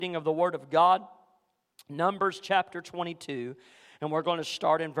Reading of the Word of God, Numbers chapter 22, and we're going to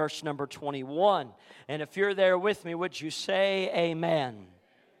start in verse number 21. And if you're there with me, would you say amen?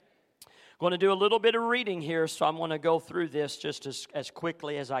 I'm going to do a little bit of reading here, so I'm going to go through this just as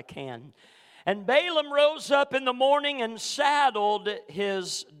quickly as I can. And Balaam rose up in the morning and saddled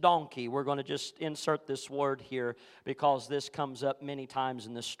his donkey. We're going to just insert this word here because this comes up many times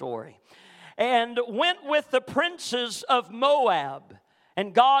in this story. And went with the princes of Moab.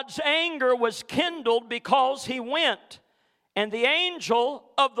 And God's anger was kindled because he went. And the angel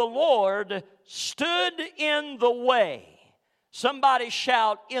of the Lord stood in the way. Somebody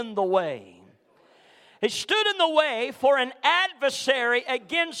shout, in the way. He stood in the way for an adversary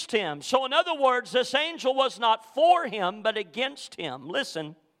against him. So in other words, this angel was not for him, but against him.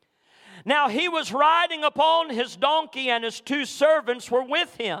 Listen. Now he was riding upon his donkey, and his two servants were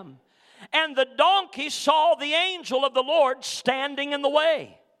with him. And the donkey saw the angel of the Lord standing in the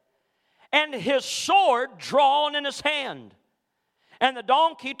way, and his sword drawn in his hand. And the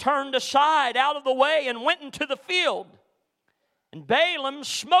donkey turned aside out of the way and went into the field. And Balaam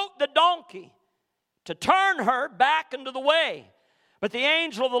smote the donkey to turn her back into the way. But the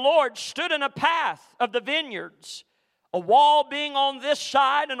angel of the Lord stood in a path of the vineyards, a wall being on this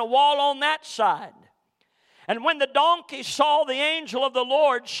side and a wall on that side. And when the donkey saw the angel of the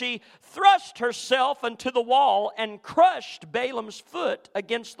Lord, she thrust herself into the wall and crushed Balaam's foot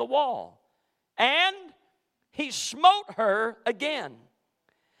against the wall. And he smote her again.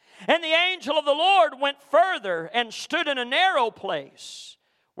 And the angel of the Lord went further and stood in a narrow place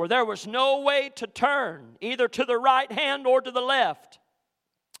where there was no way to turn, either to the right hand or to the left.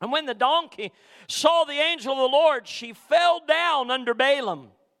 And when the donkey saw the angel of the Lord, she fell down under Balaam.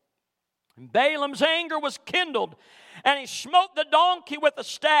 And Balaam's anger was kindled, and he smote the donkey with a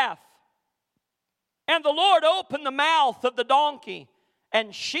staff. And the Lord opened the mouth of the donkey,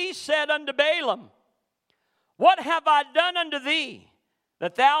 and she said unto Balaam, What have I done unto thee,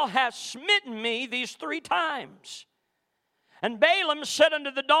 that thou hast smitten me these 3 times? And Balaam said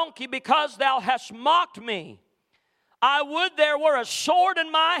unto the donkey, Because thou hast mocked me, I would there were a sword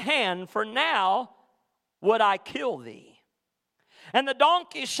in my hand, for now would I kill thee. And the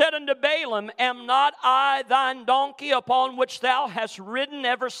donkey said unto Balaam, Am not I thine donkey upon which thou hast ridden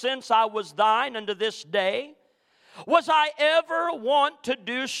ever since I was thine unto this day? Was I ever wont to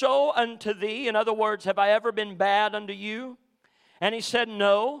do so unto thee? In other words, have I ever been bad unto you? And he said,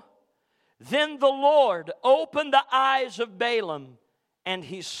 No. Then the Lord opened the eyes of Balaam, and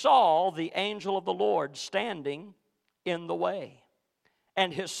he saw the angel of the Lord standing in the way,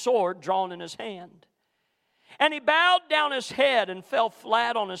 and his sword drawn in his hand. And he bowed down his head and fell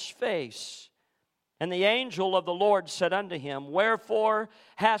flat on his face. And the angel of the Lord said unto him, Wherefore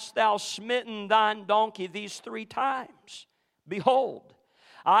hast thou smitten thine donkey these 3 times? Behold,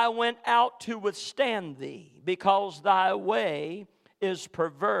 I went out to withstand thee, because thy way is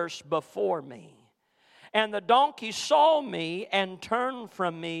perverse before me. And the donkey saw me and turned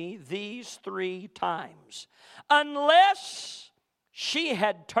from me these 3 times. Unless she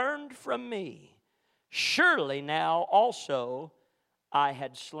had turned from me, surely now also I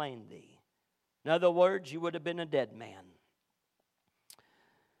had slain thee. In other words, you would have been a dead man.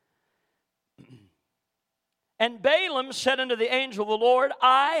 And Balaam said unto the angel of the Lord,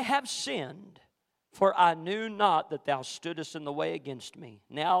 I have sinned, for I knew not that thou stoodest in the way against me.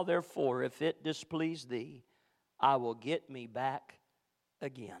 Now therefore, if it displease thee, I will get me back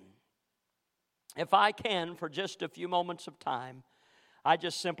again. If I can, for just a few moments of time, I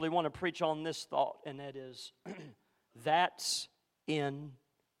just simply want to preach on this thought, and that is, that's in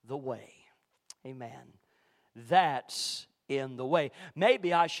the way. Amen. That's in the way.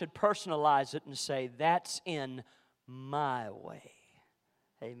 Maybe I should personalize it and say, that's in my way.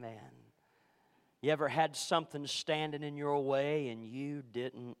 Amen. You ever had something standing in your way and you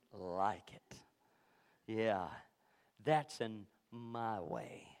didn't like it? Yeah, that's in my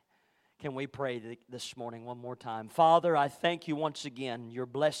way. Can we pray this morning one more time? Father, I thank you once again. Your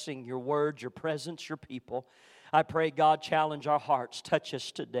blessing, your word, your presence, your people. I pray, God, challenge our hearts. Touch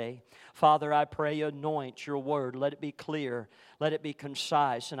us today. Father, I pray, anoint your word. Let it be clear. Let it be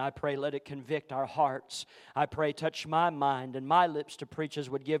concise. And I pray, let it convict our hearts. I pray, touch my mind and my lips to preach as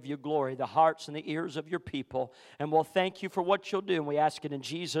would give you glory, the hearts and the ears of your people. And we'll thank you for what you'll do. And we ask it in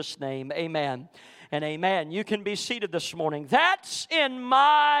Jesus' name. Amen and amen. You can be seated this morning. That's in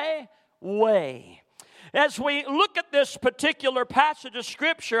my way. As we look at this particular passage of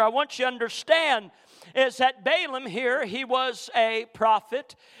Scripture, I want you to understand is that Balaam here, he was a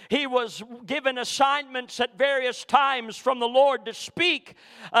prophet. He was given assignments at various times from the Lord to speak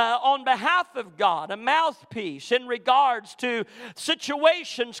on behalf of God, a mouthpiece in regards to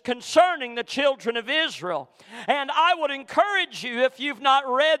situations concerning the children of Israel. And I would encourage you, if you've not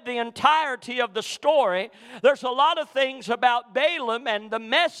read the entirety of the story, there's a lot of things about Balaam and the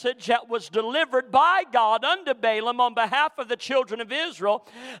message that was delivered by God unto Balaam on behalf of the children of Israel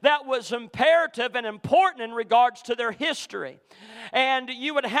that was imperative and important in regards to their history. And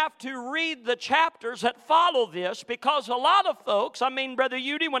you would have to read the chapters that follow this, because a lot of folks, Brother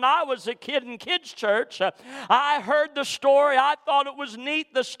Udy, when I was a kid in kids' church, I heard the story. I thought it was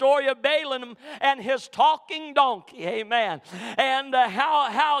neat, the story of Balaam and his talking donkey. Amen. And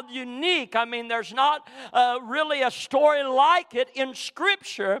how unique. There's not really a story like it in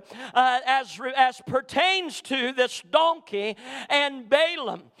Scripture as pertains to this donkey and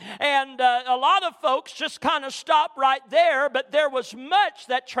Balaam. And a lot of folks just kind of stop right there, but there was much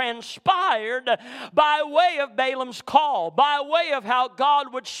that transpired by way of Balaam's call, by way of how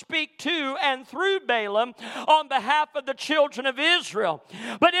God would speak to and through Balaam on behalf of the children of Israel.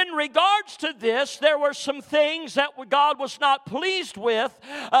 But in regards to this, there were some things that God was not pleased with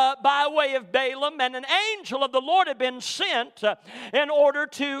by way of Balaam, and an angel of the Lord had been sent in order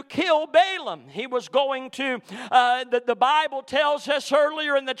to kill Balaam. He was going to, the Bible tells us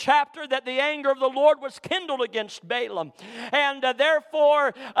earlier in the chapter that the anger of the Lord was kindled against Balaam. And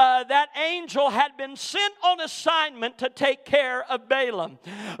therefore, that angel had been sent on assignment to take care of Balaam.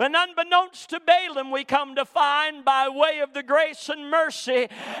 And unbeknownst to Balaam, we come to find, by way of the grace and mercy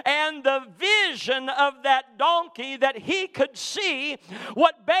and the vision of that donkey, that he could see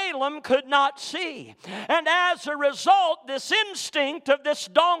what Balaam could not see. And as a result, this instinct of this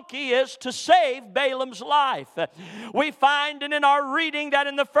donkey is to save Balaam's life. We find in our reading that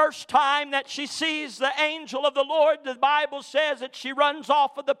in the first time that she sees the angel of the Lord, the Bible says that she runs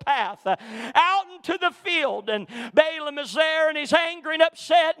off of the path out into the field, and Balaam is there, and he's angry and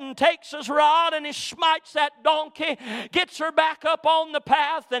upset, and takes his rod and he smites that donkey, gets her back up on the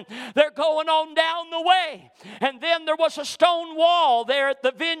path, and they're going on down the way. And then there was a stone wall there at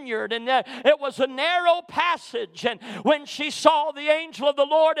the vineyard, and it was a narrow passage. And when she saw the angel of the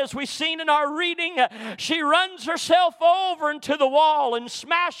Lord, as we've seen in our reading, she runs herself over into the wall and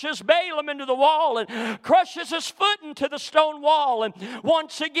smashes Balaam into the wall and crushes his foot into the stone wall. And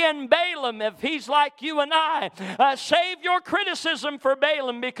once again, Balaam, if he's like you and I, save your criticism for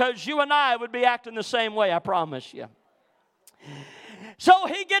Balaam, because you and I would be acting the same way, I promise you. So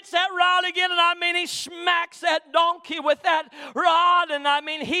he gets that rod again, and he smacks that donkey with that rod,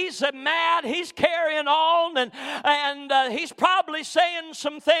 and he's mad, he's carrying on, and he's probably saying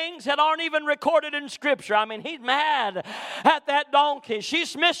some things that aren't even recorded in Scripture. He's mad at that donkey.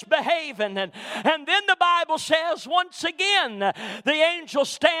 She's misbehaving, and then the Bible says, once again, the angel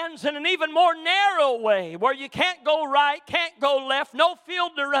stands in an even more narrow way, where you can't go right, can't go left, no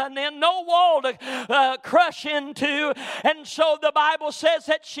field to run in, no wall to crush into, and so the Bible says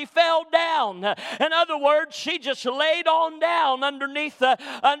that she fell down. In other words, she just laid on down underneath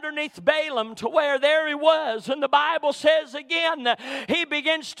Balaam, to where there he was. And the Bible says again, he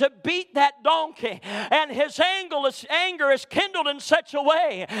begins to beat that donkey, and his anger is kindled in such a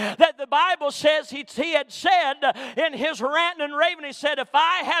way that the Bible says he had said in his ranting and raving, he said, if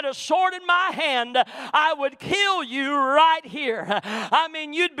I had a sword in my hand, I would kill you right here.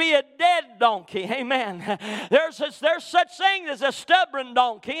 You'd be a dead donkey. Amen. There's such thing as a stubborn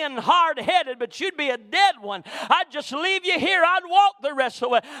donkey and hard-headed, but you'd be a dead one. I'd just leave you here. I'd walk the rest of the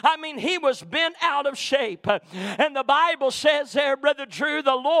way. He was bent out of shape. And the Bible says there, Brother Drew,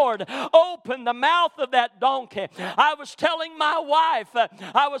 the Lord opened the mouth of that donkey. I was telling my wife,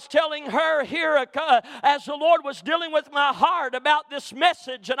 I was telling her here as the Lord was dealing with my heart about this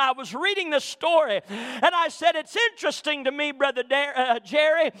message, and I was reading the story, and I said, it's interesting to me, Brother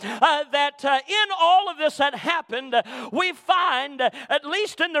Jerry, that in all of this that happened, we find, at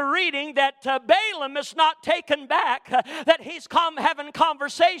least in the reading, that Balaam is not taken back, that he's having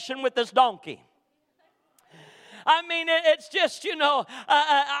conversation with this donkey. It's just,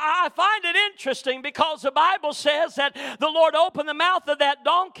 I find it interesting, because the Bible says that the Lord opened the mouth of that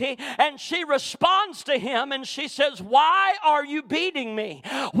donkey, and she responds to him, and she says, why are you beating me?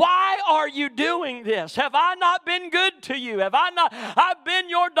 Why are you doing this? Have I not been good to you? Have I not? I've been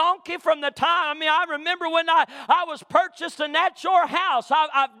your donkey from the time. I remember when I was purchased, and at your house.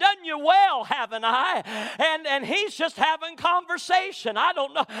 I've done you well, haven't I? And he's just having conversation. I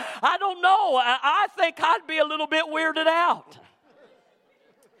don't know. I think I'd be a little bit weirded out.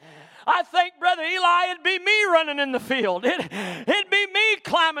 I think, Brother Eli, it'd be me running in the field. It'd be me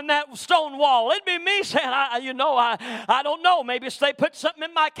climbing that stone wall. It'd be me saying, I don't know. Maybe they put something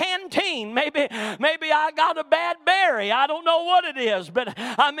in my canteen. Maybe I got a bad berry. I don't know what it is. But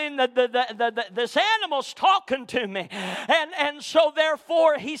I mean, this animal's talking to me. And so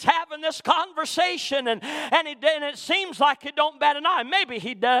therefore, he's having this conversation. And it seems like it don't bat an eye. Maybe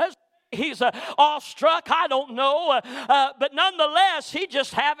he does. He's awestruck, I don't know, but nonetheless, he's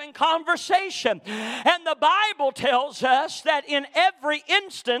just having conversation. And the Bible tells us that in every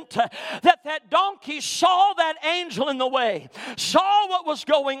instant that donkey saw that angel in the way, saw what was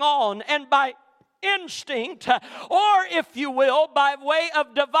going on, and by instinct, or if you will, by way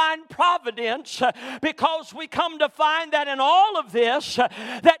of divine providence, because we come to find that in all of this,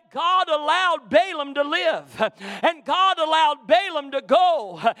 that God allowed Balaam to live, and God allowed Balaam to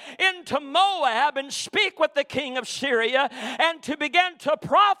go into Moab and speak with the king of Syria, and to begin to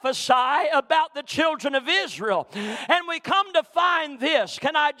prophesy about the children of Israel. And we come to find this,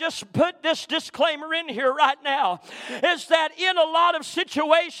 can I just put this disclaimer in here right now, is that in a lot of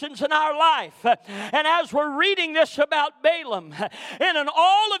situations in our life, and as we're reading this about Balaam, and in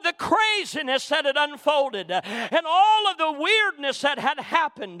all of the craziness that had unfolded, and all of the weirdness that had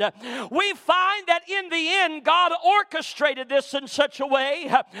happened, we find that in the end, God orchestrated this in such a way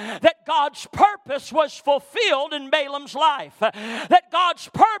that God's purpose was fulfilled in Balaam's life. That God's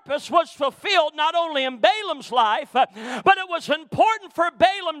purpose was fulfilled not only in Balaam's life, but it was important for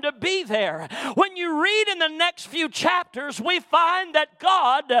Balaam to be there. When you read in the next few chapters, we find that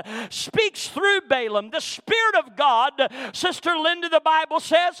God speaks through Balaam. The Spirit of God, Sister Linda, the Bible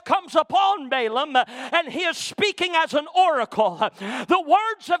says, comes upon Balaam, and he is speaking as an oracle. The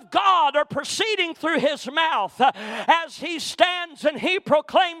words of God are proceeding through his mouth as he stands and he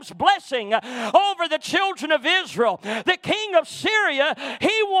proclaims blessing over the children of Israel. The king of Syria,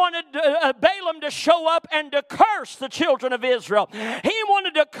 he wanted Balaam to show up and to curse the children of Israel. He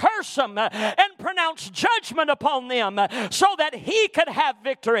wanted to curse them and pronounce judgment upon them so that he could have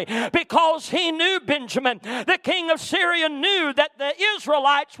victory, because he knew Benjamin, the king of Syria, knew that the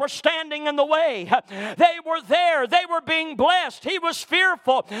Israelites were standing in the way. They were there. They were being blessed. He was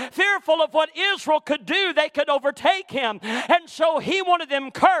fearful of what Israel could do. They could overtake him. And so he wanted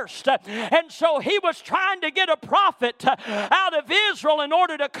them cursed. And so he was trying to get a prophet out of Israel in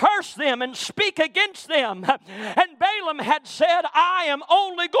order to curse them and speak against them. And Balaam had said, I am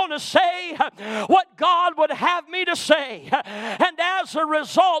only going to say what God would have me to say. And as a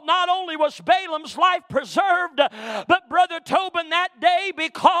result, not only was Balaam's life preserved, but Brother Tobin, that day,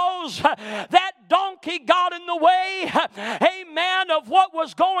 because that donkey got in the way, amen, of what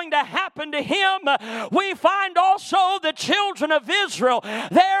was going to happen to him, we find also the children of Israel,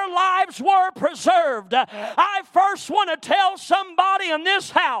 their lives were preserved. I first want to tell somebody in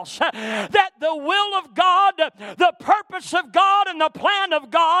this house that the will of God, the purpose of God, and the plan of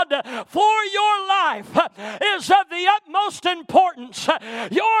God for your life is of the utmost importance.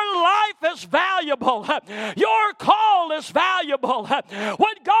 Your life is valuable. Your call is valuable.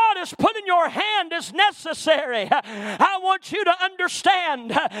 What God has put in your hand is necessary. I want you to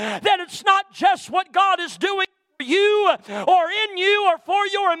understand that it's not just what God is doing for you or in you or for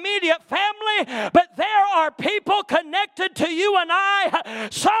your immediate family, but there are people connected to you and I.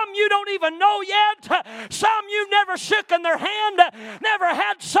 Some you don't even know yet. Some you've never shaken their hand, never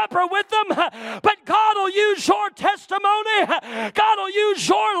had supper with them, but God will use your testimony. God will use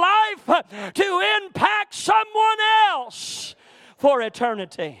your life to impact someone else for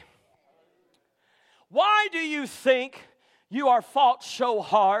eternity. Why do you think you are fought so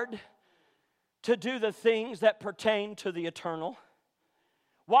hard to do the things that pertain to the eternal?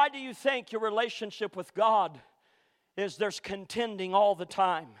 Why do you think your relationship with God is there's contending all the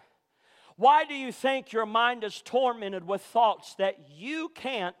time? Why do you think your mind is tormented with thoughts that you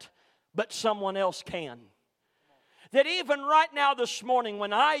can't, but someone else can? That even right now this morning,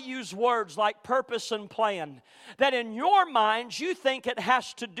 when I use words like purpose and plan, that in your minds you think it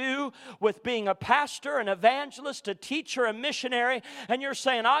has to do with being a pastor, an evangelist, a teacher, a missionary, and you're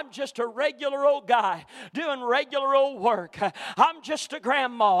saying, I'm just a regular old guy doing regular old work. I'm just a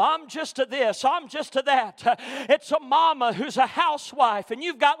grandma. I'm just a this. I'm just a that. It's a mama who's a housewife, and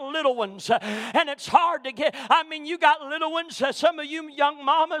you've got little ones, and it's hard to get. You got little ones. Some of you young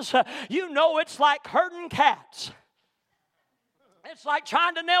mamas, you know it's like herding cats. It's like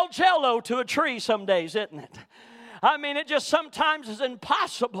trying to nail Jell-O to a tree some days, isn't it? I mean, it just sometimes is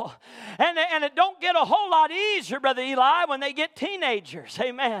impossible. And it don't get a whole lot easier, Brother Eli, when they get teenagers.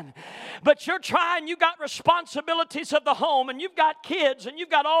 Amen. But you're trying, you got responsibilities of the home, and you've got kids, and you've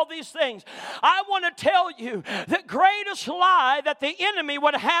got all these things. I want to tell you the greatest lie that the enemy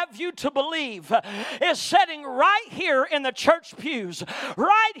would have you to believe is sitting right here in the church pews,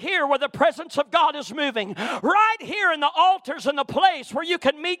 right here where the presence of God is moving, right here in the altars and the place where you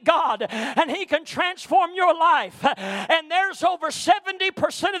can meet God and He can transform your life. And there's over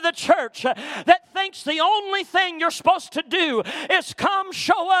 70% of the church that thinks the only thing you're supposed to do is come,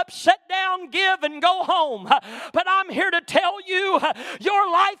 show up, sit down, give, and go home. But I'm here to tell you,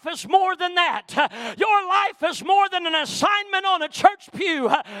 your life is more than that. Your life is more than an assignment on a church pew.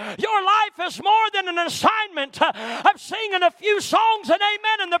 Your life is more than an assignment of singing a few songs and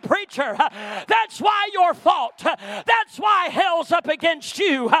amen and the preacher. That's why you're fought. That's why hell's up against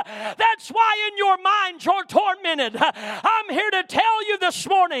you. That's why in your mind you're tormented. I'm here to tell you this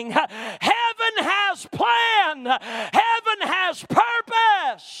morning, heaven has plan. Heaven has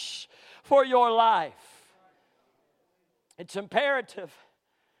purpose for your life. It's imperative.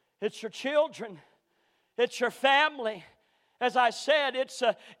 It's your children. It's your family. As I said,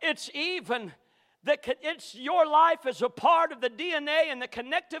 it's even it's your life as a part of the DNA and the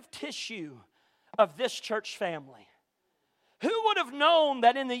connective tissue of this church family. Who would have known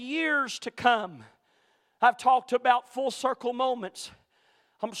that in the years to come, I've talked about full circle moments.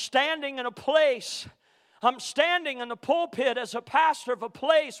 I'm standing in a place, I'm standing in the pulpit as a pastor of a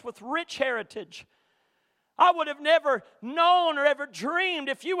place with rich heritage. I would have never known or ever dreamed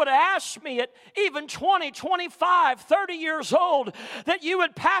if you would have asked me at even 20, 25, 30 years old that you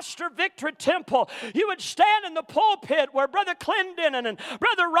would pastor Victory Temple. You would stand in the pulpit where Brother Clendenin and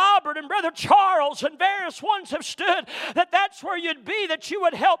Brother Robert and Brother Charles and various ones have stood, that's where you'd be, that you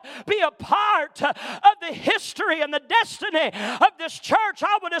would help be a part of the history and the destiny of this church.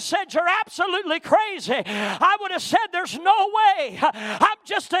 I would have said, you're absolutely crazy. I would have said, there's no way. I'm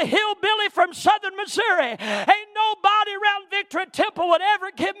just a hillbilly from southern Missouri. Ain't nobody around Victory Temple would ever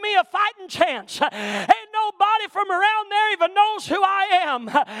give me a fighting chance. Ain't nobody from around there even knows who I am.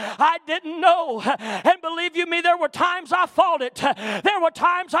 I didn't know. And believe you me, there were times I fought it. There were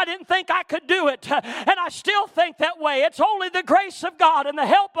times I didn't think I could do it. And I still think that way. It's only the grace of God and the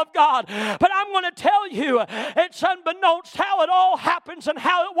help of God. But I'm going to tell you, it's unbeknownst how it all happens and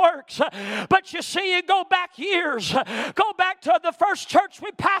how it works. But you see, you go back years. Go back to the first church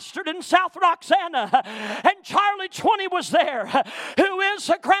we pastored in South Roxana. And Charlie 20 was there, who is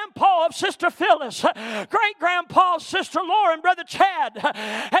a grandpa of Sister Phyllis, great-grandpa of Sister Laura and Brother Chad,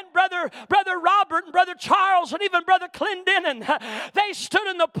 and Brother Robert and Brother Charles and even Brother Clendenin. They stood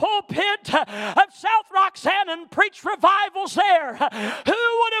in the pulpit of South Roxana and preached revivals there.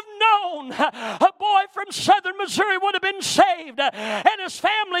 Who would have known a boy from southern Missouri would have been saved and his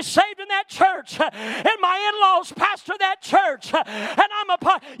family saved in that church, and my in-laws pastor that church, and I'm a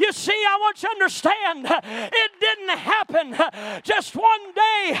part. You see, I want you to understand, it didn't happen just one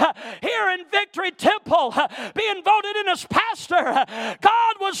day here in Victory Temple being voted in as pastor.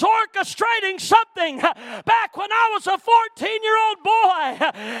 God was orchestrating something back when I was a 14-year-old boy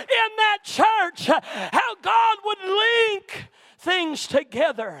in that church, how God would link things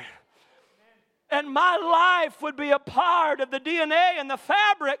together. And my life would be a part of the DNA and the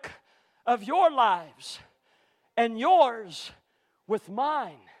fabric of your lives and yours with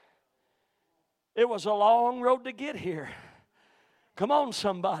mine. It was a long road to get here. Come on,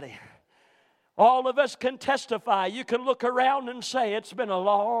 somebody. All of us can testify. You can look around and say, it's been a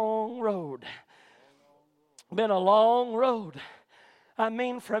long road. Been a long road. I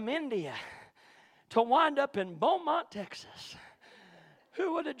mean, from India to wind up in Beaumont, Texas.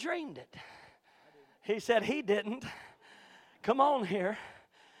 Who would have dreamed it? He said he didn't. Come on here.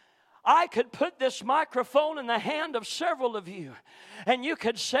 I could put this microphone in the hand of several of you, and you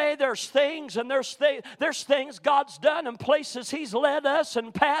could say there's things and there's things God's done and places He's led us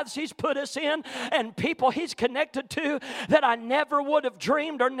and paths He's put us in and people He's connected to that I never would have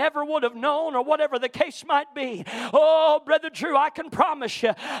dreamed or never would have known or whatever the case might be. Oh, Brother Drew, I can promise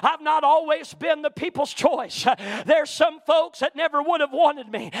you, I've not always been the people's choice. There's some folks that never would have wanted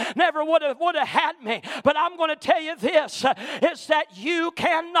me, never would have had me. But I'm going to tell you this, is that you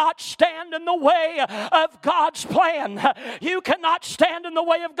cannot stand in the way of God's plan. You cannot stand in the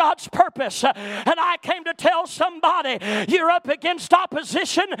way of God's purpose. And I came to tell somebody, you're up against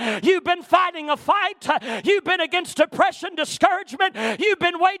opposition. You've been fighting a fight. You've been against depression, discouragement. You've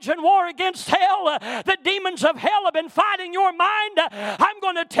been waging war against hell. The demons of hell have been fighting your mind. I'm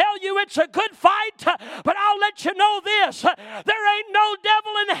going to tell you it's a good fight, but I'll let you know this. There ain't no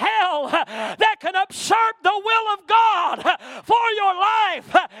devil in hell that can usurp the will of God for your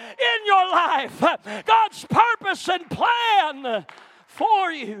life, in your life. God's purpose and plan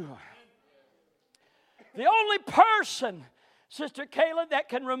for you. The only person, Sister Kayla, that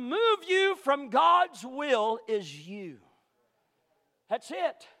can remove you from God's will is you. That's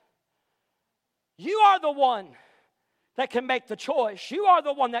it. You are the one that can make the choice. You are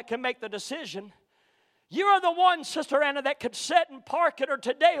the one that can make the decision. You are the one, Sister Anna, that could sit and park it or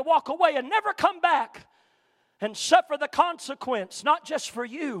today walk away and never come back and suffer the consequence, not just for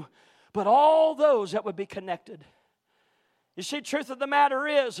you, but all those that would be connected. You see, truth of the matter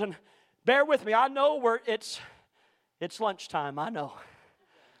is, and bear with me, I know it's lunchtime, I know.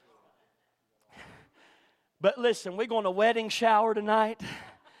 But listen, we're going to wedding shower tonight.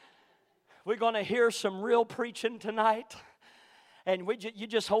 We're going to hear some real preaching tonight. And you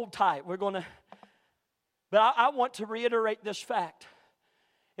just hold tight. But I want to reiterate this fact.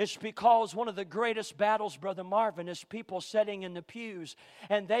 It's because one of the greatest battles, Brother Marvin, is people sitting in the pews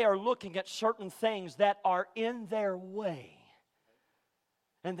and they are looking at certain things that are in their way.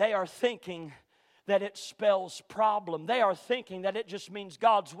 And they are thinking that it spells problem. They are thinking that it just means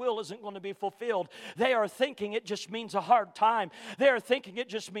God's will isn't going to be fulfilled. They are thinking it just means a hard time. They are thinking it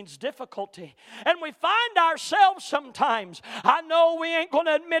just means difficulty. And we find ourselves sometimes, I know we ain't going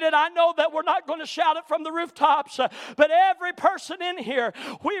to admit it, I know that we're not going to shout it from the rooftops, but every person in here,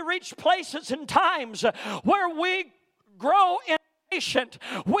 we reach places and times where we grow impatient,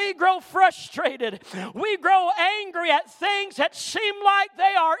 we grow frustrated, we grow angry at things that seem like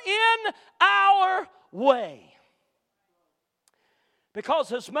they are in our way.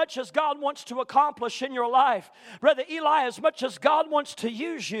 Because as much as God wants to accomplish in your life, Brother Eli, as much as God wants to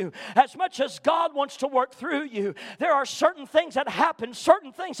use you, as much as God wants to work through you, there are certain things that happen,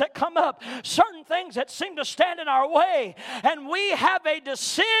 certain things that come up, certain things that seem to stand in our way, and we have a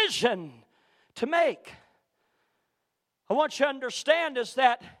decision to make. I want you to understand is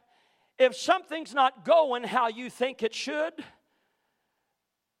that if something's not going how you think it should,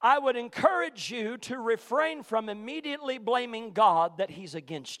 I would encourage you to refrain from immediately blaming God that He's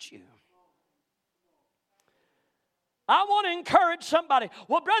against you. I want to encourage somebody.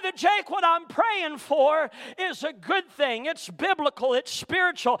 Well, Brother Jake, what I'm praying for is a good thing. It's biblical. It's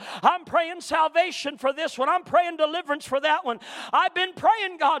spiritual. I'm praying salvation for this one. I'm praying deliverance for that one. I've been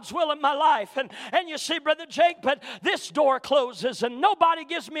praying God's will in my life. And you see, Brother Jake, but this door closes and nobody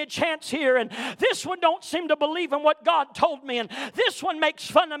gives me a chance here. And this one don't seem to believe in what God told me. And this one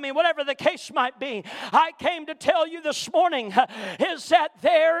makes fun of me, whatever the case might be. I came to tell you this morning is that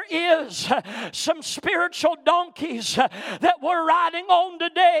there is some spiritual donkeys that we're riding on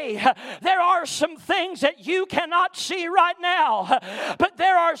today. There are some things that you cannot see right now, but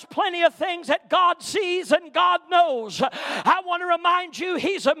there are plenty of things that God sees and God knows. I want to remind you,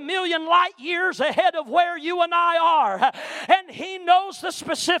 He's a million light years ahead of where you and I are, and He knows the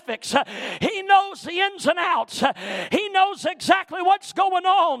specifics. He knows the ins and outs. He knows exactly what's going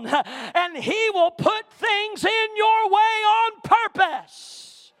on, and He will put things in your way on purpose.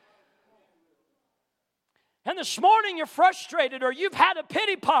 And this morning you're frustrated, or you've had a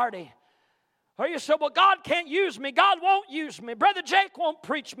pity party, or you said, well, God can't use me. God won't use me. Brother Jake won't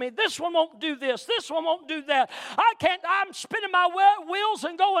preach me. This one won't do this. This one won't do that. I'm spinning my wheels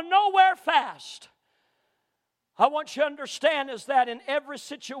and going nowhere fast. I want you to understand is that in every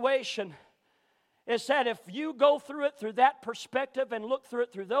situation, is that if you go through it through that perspective and look through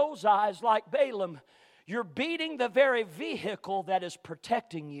it through those eyes like Balaam, you're beating the very vehicle that is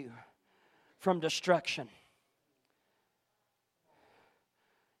protecting you from destruction.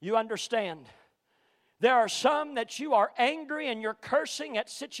 You understand? There are some that you are angry and you're cursing at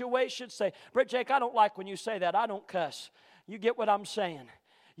situations. Say, Brother Jake, I don't like when you say that. I don't cuss. You get what I'm saying?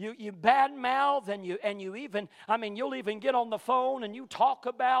 You bad mouth and you even, you'll even get on the phone and you talk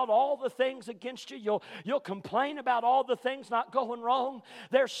about all the things against you. You'll complain about all the things not going wrong.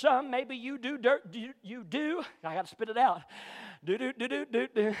 There's some maybe you do. I got to spit it out. Do.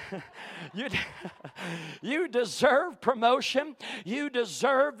 You deserve promotion. You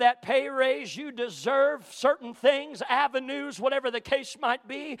deserve that pay raise. You deserve certain things, avenues, whatever the case might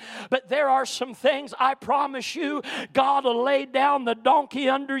be. But there are some things, I promise you, God will lay down the donkey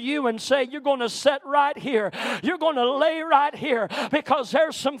under you and say, you're going to sit right here. You're going to lay right here, because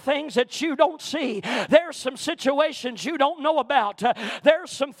there's some things that you don't see. There's some situations you don't know about.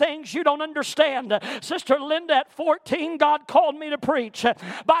 There's some things you don't understand. Sister Linda, at 14, God called me to preach.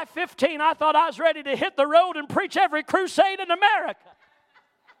 By 15, I thought I was ready to hit the road and preach every crusade in America.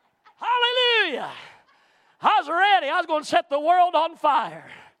 Hallelujah. I was ready. I was going to set the world on fire.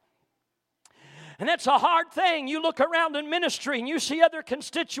 And it's a hard thing. You look around in ministry and you see other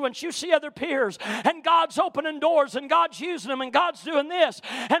constituents, you see other peers, and God's opening doors and God's using them and God's doing this.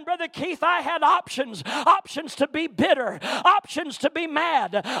 And Brother Keith, I had options to be bitter, options to be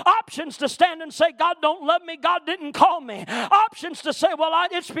mad, options to stand and say, God don't love me, God didn't call me, options to say, well,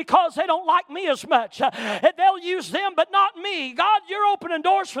 it's because they don't like me as much. They'll use them, but not me. God, you're opening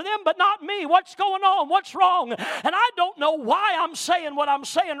doors for them, but not me. What's going on? What's wrong? And I don't know why I'm saying what I'm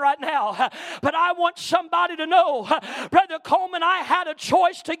saying right now, but I want somebody to know, Brother Coleman, I had a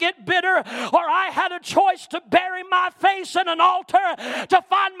choice to get bitter, or I had a choice to bury my face in an altar, to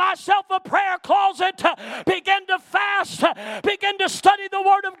find myself a prayer closet, begin to fast, begin to study the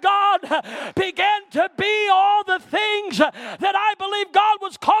Word of God, begin to be all the things that I believe God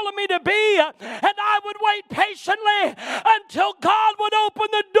was calling me to be, and I would wait patiently until God would open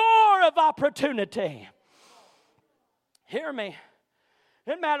the door of opportunity. Hear me.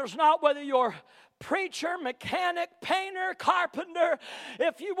 It matters not whether you're preacher, mechanic, painter, carpenter,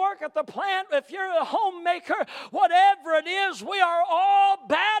 if you work at the plant, if you're a homemaker, whatever it is, we are all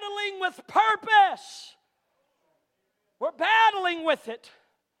battling with purpose. We're battling with it,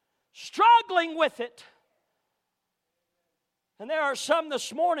 struggling with it. And there are some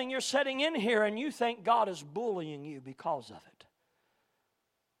this morning, you're sitting in here and you think God is bullying you because of it.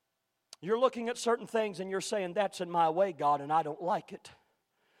 You're looking at certain things and you're saying, that's in my way, God, and I don't like it.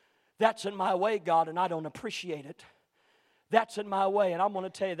 That's in my way, God, and I don't appreciate it. That's in my way. And I'm going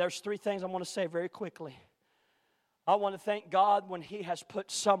to tell you, there's three things I want to say very quickly. I want to thank God when He has put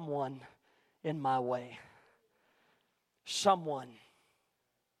someone in my way. Someone.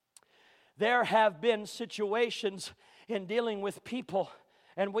 There have been situations in dealing with people,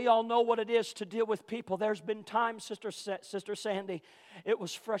 and we all know what it is to deal with people. There's been times, Sister Sandy, it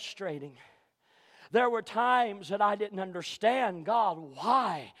was frustrating. There were times that I didn't understand, God,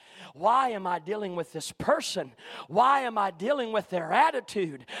 why? Why am I dealing with this person? Why am I dealing with their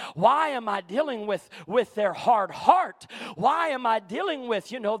attitude? Why am I dealing with their hard heart? Why am I dealing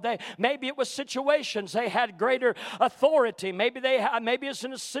with, maybe it was situations, they had greater authority. Maybe it's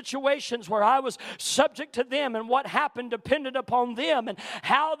in situations where I was subject to them, and what happened depended upon them and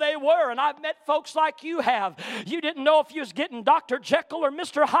how they were. And I've met folks like you have. You didn't know if you was getting Dr. Jekyll or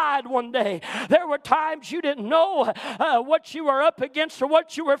Mr. Hyde one day. There were times you didn't know what you were up against or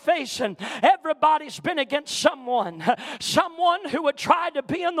what you were facing. Everybody's been against someone who would try to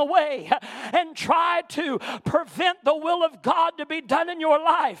be in the way and try to prevent the will of God to be done in your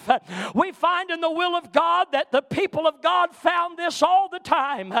life. We find in the will of God that the people of God found this all the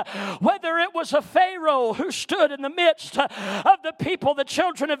time. Whether it was a Pharaoh who stood in the midst of the people, the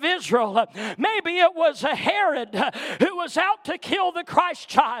children of Israel, maybe it was a Herod who was out to kill the Christ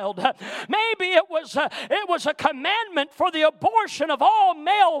child, maybe it was a commandment for the abortion of all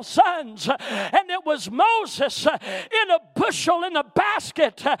male sons, and it was Moses in a bushel in a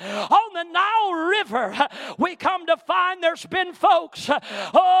basket on the Nile River. We come to find there's been folks,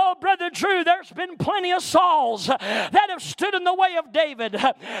 Brother Drew, there's been plenty of Sauls that have stood in the way of David.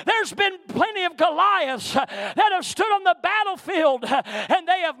 There's been plenty of Goliaths that have stood on the battlefield, and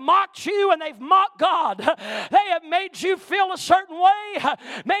they have mocked you and they've mocked God. They have made you feel a certain way,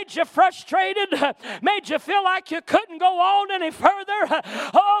 made you frustrated, made you feel like you couldn't go on any further.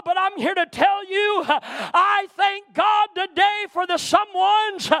 But I'm here to tell you, I thank God today for the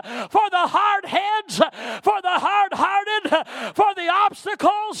someones, for the hard heads, for the hard-hearted, for the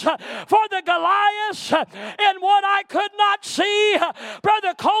obstacles, for the Goliaths, and what I could not see.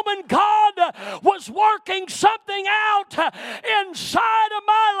 Brother Coleman, God was working something out inside of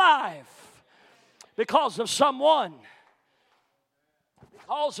my life because of someone.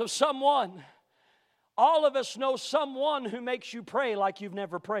 Because of someone. All of us know someone who makes you pray like you've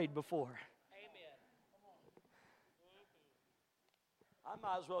never prayed before. Amen. I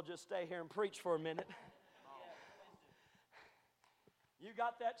might as well just stay here and preach for a minute. You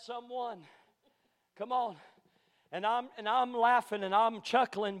got that someone? Come on. And I'm laughing and I'm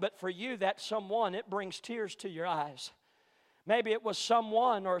chuckling, but for you, that someone, it brings tears to your eyes. Maybe it was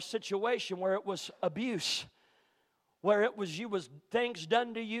someone or a situation where it was abuse, where it was things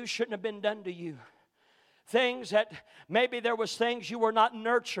done to you shouldn't have been done to you. Things that maybe there was things you were not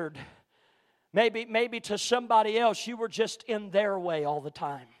nurtured. Maybe to somebody else you were just in their way all the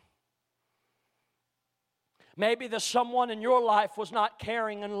time. Maybe the someone in your life was not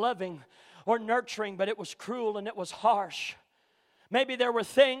caring and loving or nurturing, but it was cruel and it was harsh. Maybe there were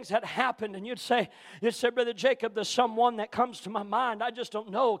things that happened and you'd say, Brother Jacob, there's someone that comes to my mind. I just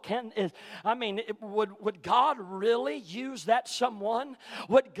don't know. Would God really use that someone?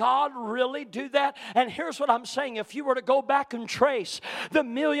 Would God really do that? And here's what I'm saying. If you were to go back and trace the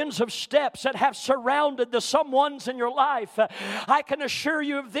millions of steps that have surrounded the someones in your life, I can assure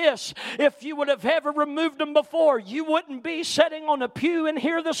you of this. If you would have ever removed them before, you wouldn't be sitting on a pew in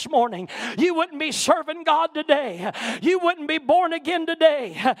here this morning. You wouldn't be serving God today. You wouldn't be born again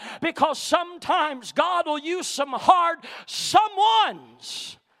today, because sometimes God will use some hard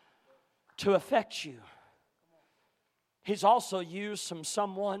someones to affect you. He's also used some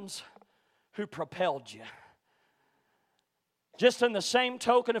someones who propelled you. Just in the same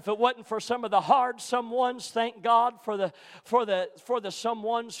token, if it wasn't for some of the hard someones, thank God for the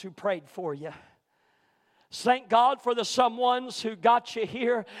someones who prayed for you. Thank God for the someones who got you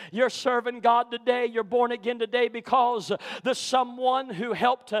here. You're serving God today. You're born again today because the someone who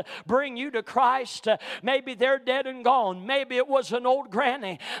helped to bring you to Christ, maybe they're dead and gone. Maybe it was an old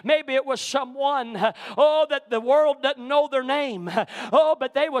granny. Maybe it was someone, that the world doesn't know their name.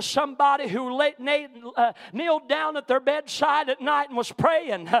 But they was somebody who kneeled down at their bedside at night and was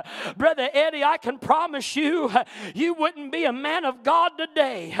praying. Brother Eddie, I can promise you, you wouldn't be a man of God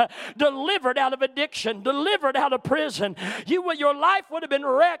today, delivered out of addiction, delivered out of prison. Your life would have been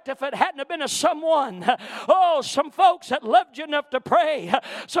wrecked if it hadn't have been a someone. Some folks that loved you enough to pray.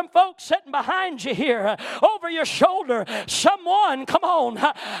 Some folks sitting behind you here, over your shoulder. Someone, come on.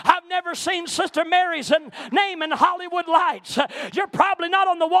 I've never seen Sister Mary's name in Hollywood lights. You're probably not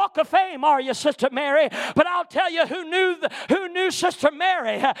on the Walk of Fame, are you, Sister Mary? But I'll tell you who knew Sister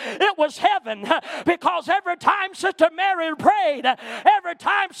Mary. It was heaven, because every time Sister Mary prayed, every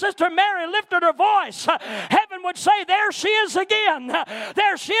time Sister Mary lifted her voice, heaven would say, there she is again.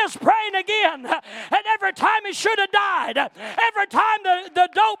 There she is praying again. And every time he should have died, every time the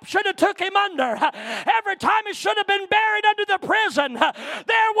dope should have took him under, every time he should have been buried under the prison,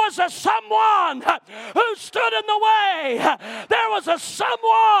 there was a someone who stood in the way. There was a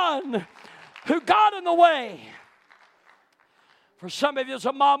someone who got in the way. For some of you, it's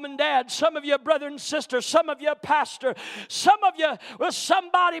a mom and dad. Some of you, a brother and sister. Some of you, a pastor. Some of you,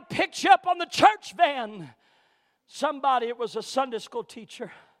 somebody picked you up on the church van. Somebody, it was a Sunday school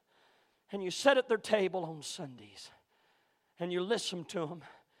teacher. And you sat at their table on Sundays. And you listened to them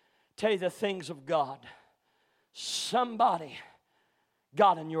tell you the things of God. Somebody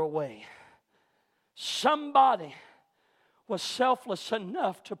got in your way. Somebody was selfless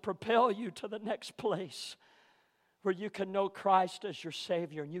enough to propel you to the next place, where you can know Christ as your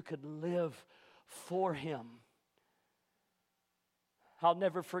Savior and you could live for Him. I'll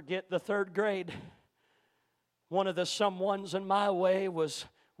never forget the third grade. One of the someones in my way was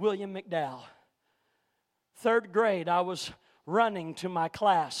William McDowell. Third grade, I was running to my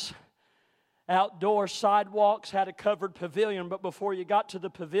class. Outdoor sidewalks had a covered pavilion, but before you got to the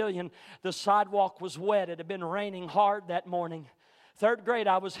pavilion, the sidewalk was wet. It had been raining hard that morning. Third grade,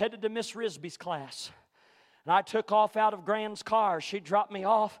 I was headed to Miss Risby's class. And I took off out of Gran's car. She dropped me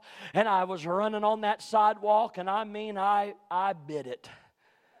off, and I was running on that sidewalk, and I bit it.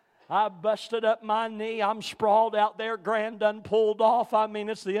 I busted up my knee. I'm sprawled out there. Gran done pulled off.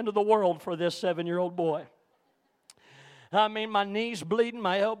 It's the end of the world for this 7-year-old boy. My knee's bleeding,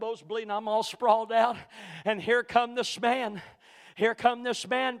 my elbow's bleeding. I'm all sprawled out, and here come this man. Here come this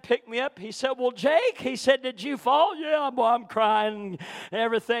man, picked me up. He said, well, Jake, he said, did you fall? Yeah, boy, I'm crying and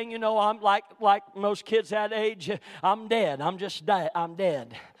everything. I'm like most kids that age. I'm dead. I'm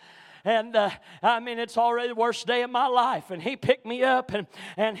dead. And it's already the worst day of my life. And he picked me up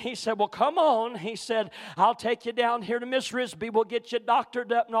and he said, well, come on. He said, I'll take you down here to Miss Risby. We'll get you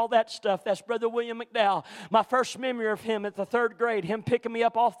doctored up and all that stuff. That's Brother William McDowell. My first memory of him at the third grade, him picking me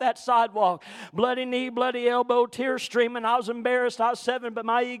up off that sidewalk. Bloody knee, bloody elbow, tears streaming. I was embarrassed. I was 7, but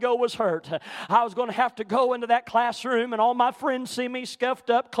my ego was hurt. I was going to have to go into that classroom and all my friends see me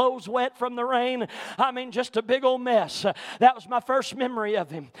scuffed up, clothes wet from the rain. Just a big old mess. That was my first memory of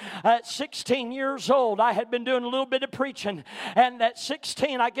him. At 16 years old, I had been doing a little bit of preaching. And at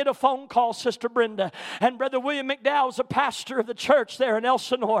 16, I get a phone call, Sister Brenda. And Brother William McDowell was a pastor of the church there in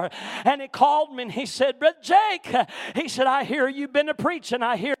Elsinore. And he called me and he said, Brother Jake, he said, I hear you've been a preaching.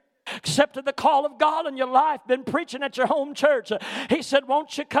 I hear accepted the call of God in your life, been preaching at your home church. He said,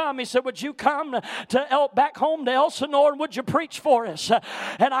 won't you come? He said, would you come back home to Elsinore and would you preach for us?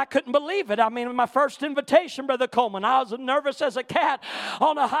 And I couldn't believe it. I mean, my first invitation, Brother Coleman, I was nervous as a cat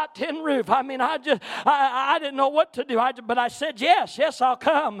on a hot tin roof. I mean, I didn't know what to do. But I said, yes, I'll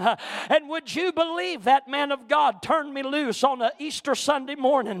come. And would you believe that man of God turned me loose on an Easter Sunday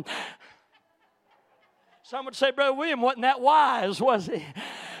morning? Some would say, Brother William wasn't that wise, was he?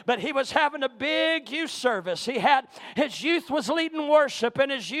 But he was having a big youth service. His youth was leading worship,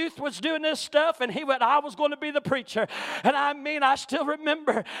 and his youth was doing this stuff, and I was going to be the preacher. And I mean, I still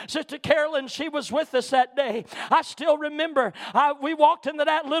remember Sister Carolyn, she was with us that day. I still remember we walked into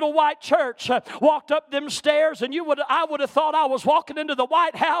that little white church, walked up them stairs, and I would have thought I was walking into the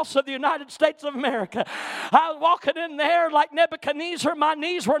White House of the United States of America. I was walking in there like Nebuchadnezzar. My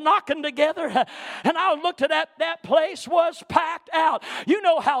knees were knocking together, and I looked at that place was packed out. You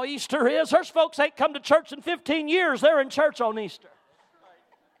know how Easter is. There's folks ain't come to church in 15 years. They're in church on Easter.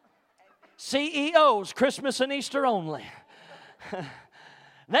 CEOs, Christmas and Easter only.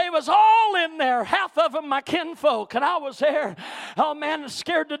 They was all in there, half of them my kinfolk, and I was there, oh man,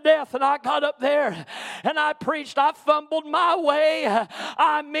 scared to death, and I got up there, and I preached. I fumbled my way.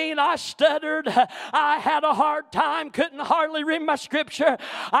 I mean, I stuttered. I had a hard time, couldn't hardly read my scripture.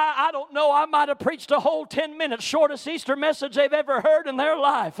 I don't know, I might have preached a whole 10 minutes, shortest Easter message they've ever heard in their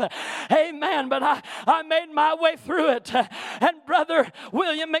life. Amen, but I made my way through it, and Brother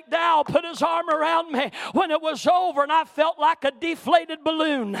William McDowell put his arm around me when it was over, and I felt like a deflated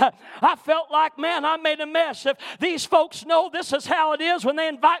balloon. I felt like, man, I made a mess. If these folks know this is how it is when they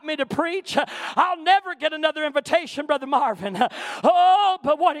invite me to preach, I'll never get another invitation, Brother Marvin. Oh,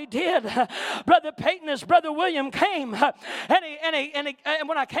 but what he did, Brother Peyton, as Brother William came, and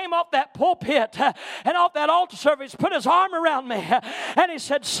when I came off that pulpit and off that altar service, put his arm around me, and he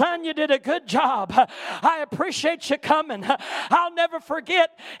said, son, you did a good job. I appreciate you coming. I'll never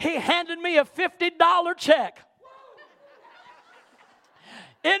forget, he handed me a $50 check.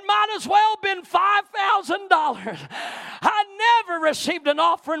 It might as well been $5,000. I never received an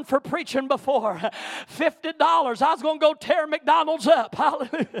offering for preaching before. $50. I was going to go tear McDonald's up.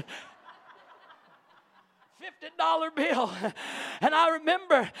 Hallelujah. $50 bill. And I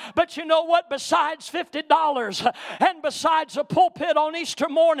remember, but you know what? Besides $50 and besides a pulpit on Easter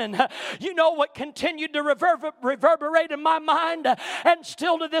morning, you know what continued to reverberate in my mind, and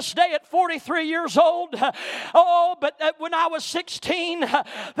still to this day at 43 years old? Oh, but when I was 16,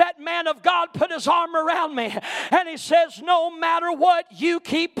 that man of God put his arm around me, and he says, no matter what, you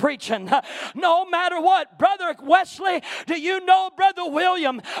keep preaching. No matter what. Brother Wesley, do you know Brother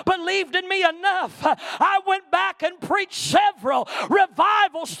William believed in me enough? I went back and preached several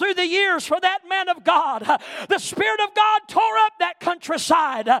revivals through the years for that man of God. The Spirit of God tore up that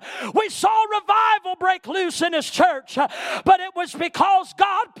countryside. We saw revival break loose in his church, but it was because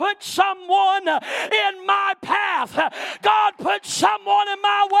God put someone in my path. God put someone in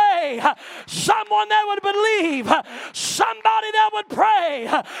my way. Someone that would believe. Somebody that would pray.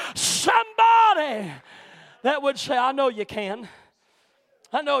 Somebody that would say, I know you can.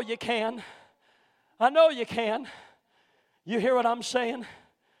 I know you can. I know you can. You hear what I'm saying?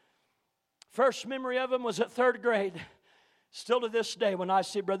 First memory of him was at third grade. Still to this day when I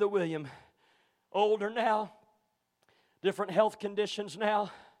see Brother William, older now, different health conditions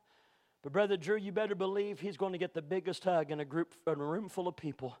now. But Brother Drew, you better believe he's going to get the biggest hug in a room full of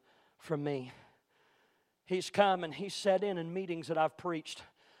people from me. He's come and he's sat in meetings that I've preached,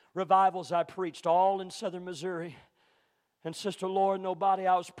 revivals I preached, all in southern Missouri. And Sister Laura, nobody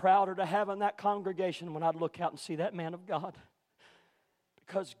I was prouder to have in that congregation when I'd look out and see that man of God.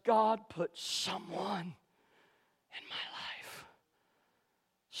 Because God put someone in my life.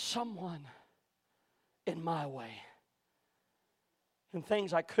 Someone in my way. And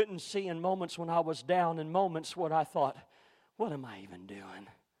things I couldn't see in moments when I was down, in moments when I thought, what am I even doing?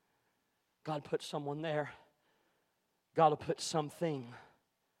 God put someone there. God will put something.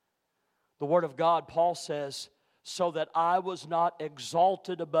 The Word of God, Paul says, so that I was not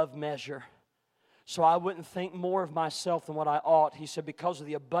exalted above measure, so I wouldn't think more of myself than what I ought. He said, because of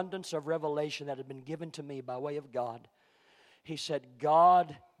the abundance of revelation that had been given to me by way of God. He said,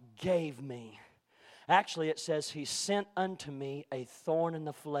 God gave me. Actually, it says, He sent unto me a thorn in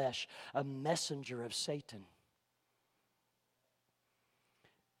the flesh, a messenger of Satan.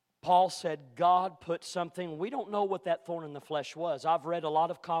 Paul said, God put something, we don't know what that thorn in the flesh was. I've read a lot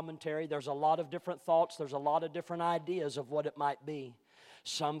of commentary. There's a lot of different thoughts. There's a lot of different ideas of what it might be.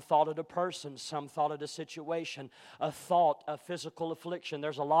 Some thought it a person. Some thought it a situation, a thought, a physical affliction.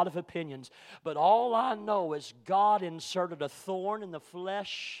 There's a lot of opinions. But all I know is God inserted a thorn in the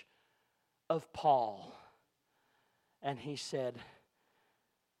flesh of Paul. And he said,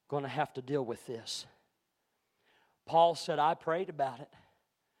 going to have to deal with this. Paul said, I prayed about it.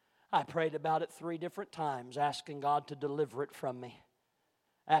 I prayed about it 3 different times, asking God to deliver it from me.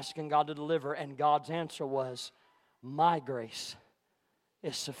 Asking God to deliver, and God's answer was, my grace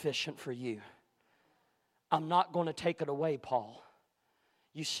is sufficient for you. I'm not going to take it away, Paul.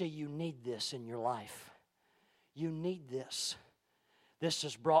 You see, you need this in your life. You need this. This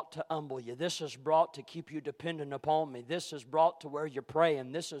is brought to humble you. This is brought to keep you dependent upon me. This is brought to where you're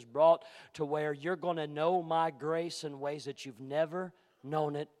praying. This is brought to where you're going to know my grace in ways that you've never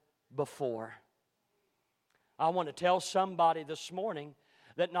known it before. I want to tell somebody this morning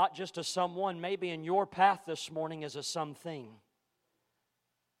that not just a someone, maybe in your path this morning is a something.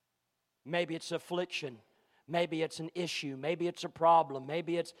 Maybe it's affliction. Maybe it's an issue. Maybe it's a problem.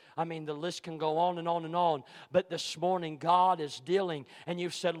 Maybe it's, the list can go on and on and on. But this morning, God is dealing. And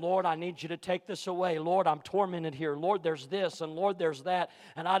you've said, Lord, I need you to take this away. Lord, I'm tormented here. Lord, there's this. And Lord, there's that.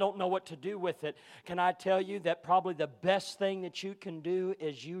 And I don't know what to do with it. Can I tell you that probably the best thing that you can do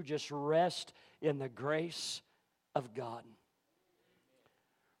is you just rest in the grace of God.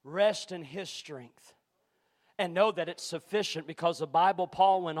 Rest in His strength. And know that it's sufficient, because the Bible,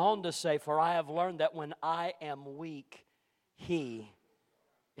 Paul went on to say, for I have learned that when I am weak, He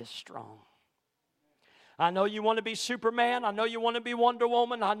is strong. I know you want to be Superman. I know you want to be Wonder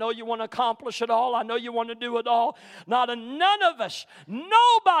Woman. I know you want to accomplish it all. I know you want to do it all. None of us,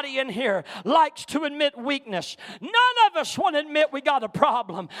 nobody in here likes to admit weakness. None of us want to admit we got a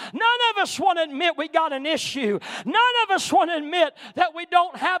problem. None of us want to admit we got an issue. None of us want to admit that we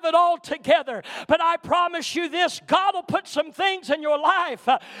don't have it all together. But I promise you this, God will put some things in your life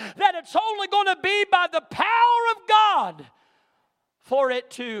that it's only going to be by the power of God for it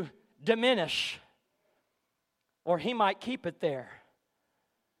to diminish. Or He might keep it there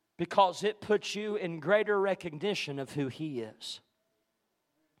because it puts you in greater recognition of who He is.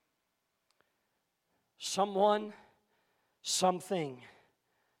 Someone, something.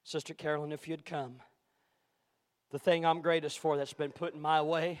 Sister Carolyn, if you'd come. The thing I'm greatest for that's been put in my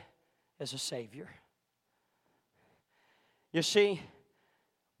way is a Savior. You see,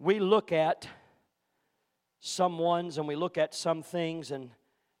 we look at someone's and we look at some things and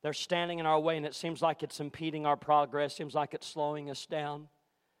they're standing in our way, and it seems like it's impeding our progress, seems like it's slowing us down.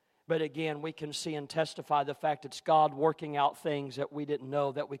 But again, we can see and testify the fact it's God working out things that we didn't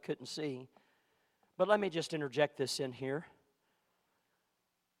know, that we couldn't see. But let me just interject this in here.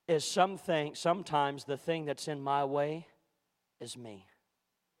 Sometimes the thing that's in my way is me.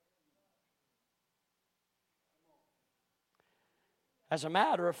 As a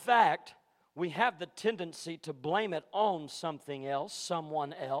matter of fact, we have the tendency to blame it on something else,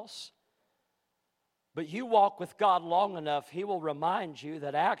 someone else. But you walk with God long enough, He will remind you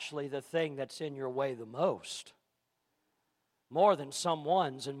that actually the thing that's in your way the most, more than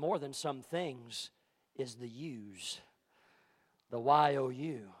someone's and more than some things, is the U's, the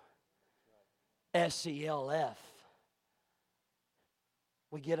Y-O-U, S-E-L-F.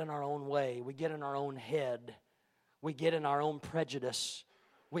 We get in our own way. We get in our own head. We get in our own prejudice.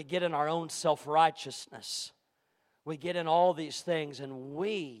 We get in our own self-righteousness. We get in all these things, and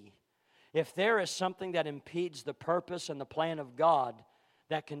if there is something that impedes the purpose and the plan of God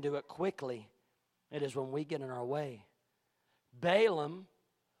that can do it quickly, it is when we get in our way. Balaam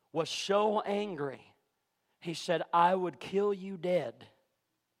was so angry, he said, I would kill you dead.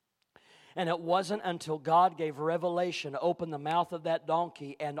 And it wasn't until God gave revelation, opened the mouth of that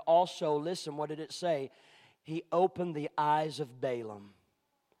donkey, and also, listen, what did it say? He opened the eyes of Balaam,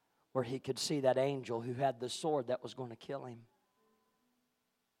 where he could see that angel who had the sword that was going to kill him.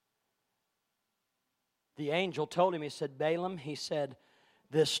 The angel told him, he said, Balaam, he said,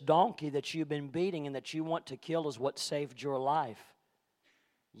 this donkey that you've been beating and that you want to kill is what saved your life.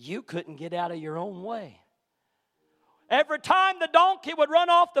 You couldn't get out of your own way. Every time the donkey would run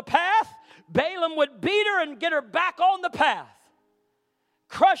off the path, Balaam would beat her and get her back on the path.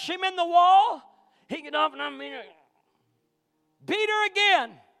 Crush him in the wall. He'd get off and beat her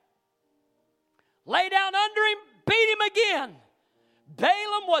again. Lay down under him, beat him again.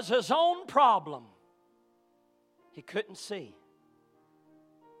 Balaam was his own problem. He couldn't see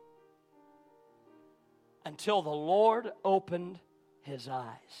until the Lord opened his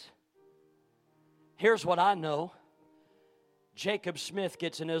eyes. Here's what I know. Jacob Smith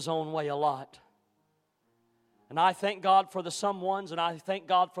gets in his own way a lot. And I thank God for the some ones, and I thank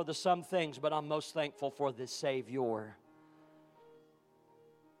God for the some things, but I'm most thankful for the Savior.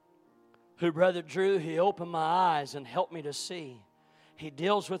 Who, Brother Drew, he opened my eyes and helped me to see. He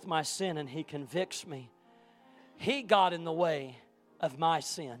deals with my sin and he convicts me. He got in the way of my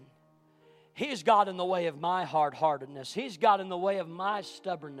sin. He's got in the way of my hard-heartedness. He's got in the way of my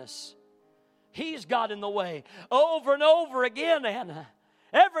stubbornness. He's got in the way over and over again, Anna.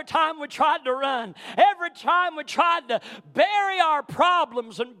 Every time we tried to run, every time we tried to bury our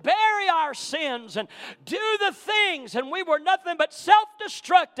problems and bury our sins and do the things, and we were nothing but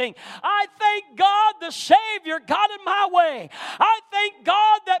self-destructing, I thank God the Savior got in my way. I thank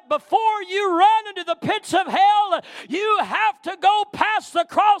God that before you run into the pits of hell, you have to go past the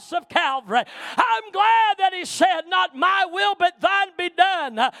cross of Calvary. I'm glad that He said, not my will, but thine be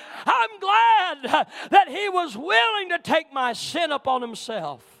done. I'm glad that He was willing to take my sin upon Himself.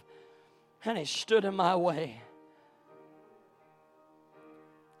 And He stood in my way.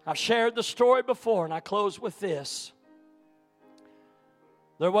 I've shared the story before, and I close with this.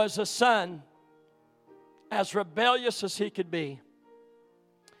 There was a son, as rebellious as he could be,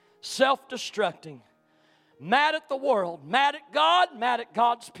 self-destructing, mad at the world, mad at God, mad at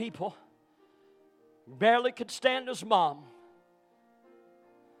God's people. Barely could stand his mom.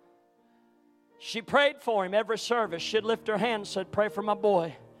 She prayed for him every service. She'd lift her hand and said, pray for my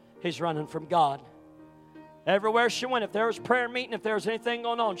boy. He's running from God. Everywhere she went, if there was prayer meeting, if there was anything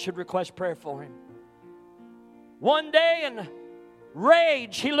going on, she'd request prayer for him. One day in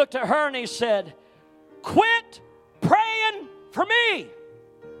rage, he looked at her and he said, quit praying for me.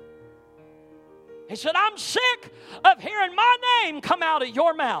 He said, I'm sick of hearing my name come out of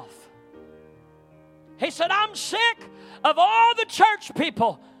your mouth. He said, I'm sick of all the church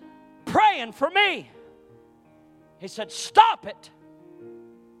people praying for me. He said, stop it.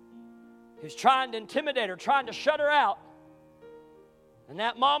 He's trying to intimidate her, trying to shut her out. And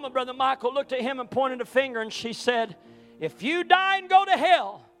that mama, Brother Michael, looked at him and pointed a finger, and she said, if you die and go to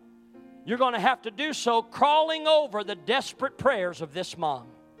hell, you're going to have to do so crawling over the desperate prayers of this mom.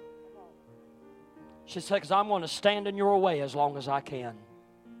 She said, because I'm going to stand in your way as long as I can.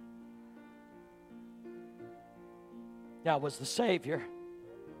 That was the Savior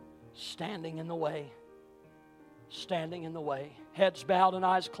standing in the way. Standing in the way. Heads bowed and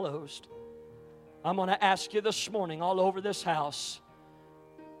eyes closed. I'm going to ask you this morning all over this house.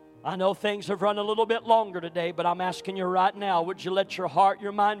 I know things have run a little bit longer today, but I'm asking you right now, would you let your heart,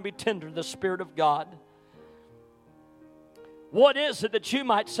 your mind be tender to the Spirit of God? What is it that you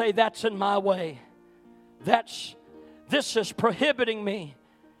might say, that's in my way? This is prohibiting me.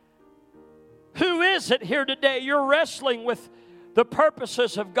 Who is it here today? You're wrestling with the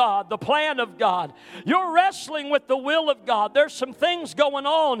purposes of God, the plan of God. You're wrestling with the will of God. There's some things going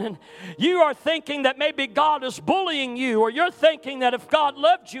on, and you are thinking that maybe God is bullying you, or you're thinking that if God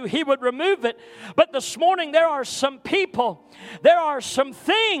loved you, He would remove it. But this morning, there are some people, there are some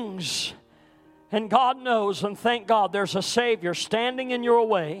things, and God knows, and thank God there's a Savior standing in your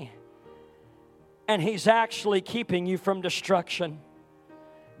way, and He's actually keeping you from destruction.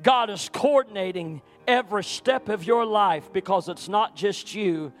 God is coordinating every step of your life, because it's not just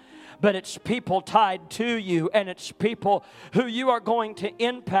you, but it's people tied to you, and it's people who you are going to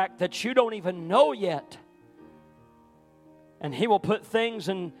impact that you don't even know yet. And He will put things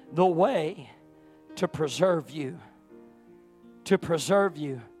in the way to preserve you. To preserve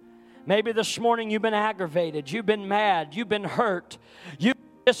you. Maybe this morning you've been aggravated, you've been mad, you've been hurt, you've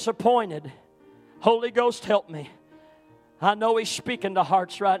been disappointed. Holy Ghost, help me. I know He's speaking to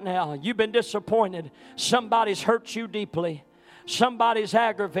hearts right now. You've been disappointed. Somebody's hurt you deeply. Somebody's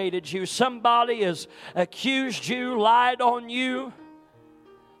aggravated you. Somebody has accused you, lied on you.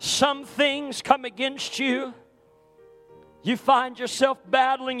 Some things come against you. You find yourself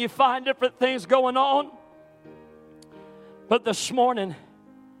battling. You find different things going on. But this morning,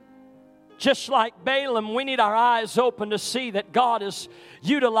 just like Balaam, we need our eyes open to see that God is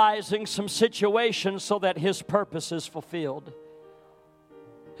utilizing some situations so that His purpose is fulfilled.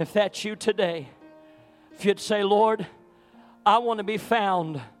 If that's you today, if you'd say, Lord, I want to be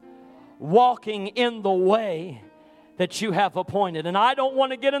found walking in the way that you have appointed, and I don't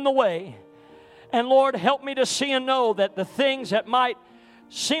want to get in the way. And Lord, help me to see and know that the things that might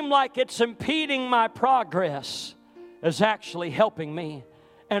seem like it's impeding my progress is actually helping me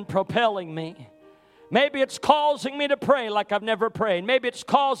and propelling me. Maybe it's causing me to pray like I've never prayed. Maybe it's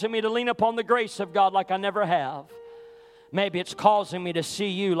causing me to lean upon the grace of God like I never have. Maybe it's causing me to see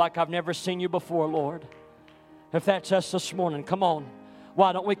you like I've never seen you before, Lord. If that's us this morning, come on.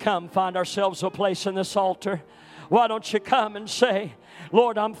 Why don't we come find ourselves a place in this altar? Why don't you come and say,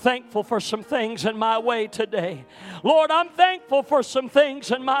 Lord, I'm thankful for some things in my way today. Lord, I'm thankful for some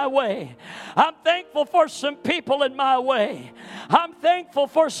things in my way. I'm thankful for some people in my way. I'm thankful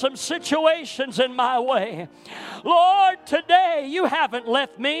for some situations in my way. Lord, today you haven't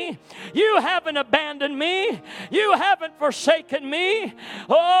left me. You haven't abandoned me. You haven't forsaken me.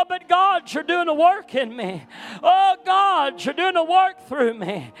 Oh, but God, you're doing a work in me. Oh, God, you're doing a work through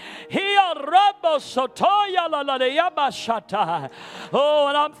me. Oh,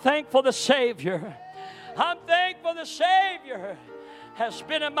 and I'm thankful the Savior. I'm thankful the Savior has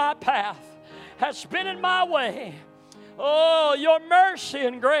been in my path, has been in my way. Oh, your mercy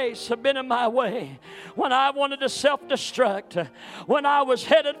and grace have been in my way when I wanted to self-destruct, when I was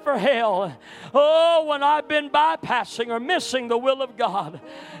headed for hell. Oh, when I've been bypassing or missing the will of God,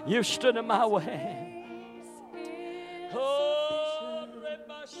 you stood in my way. Oh,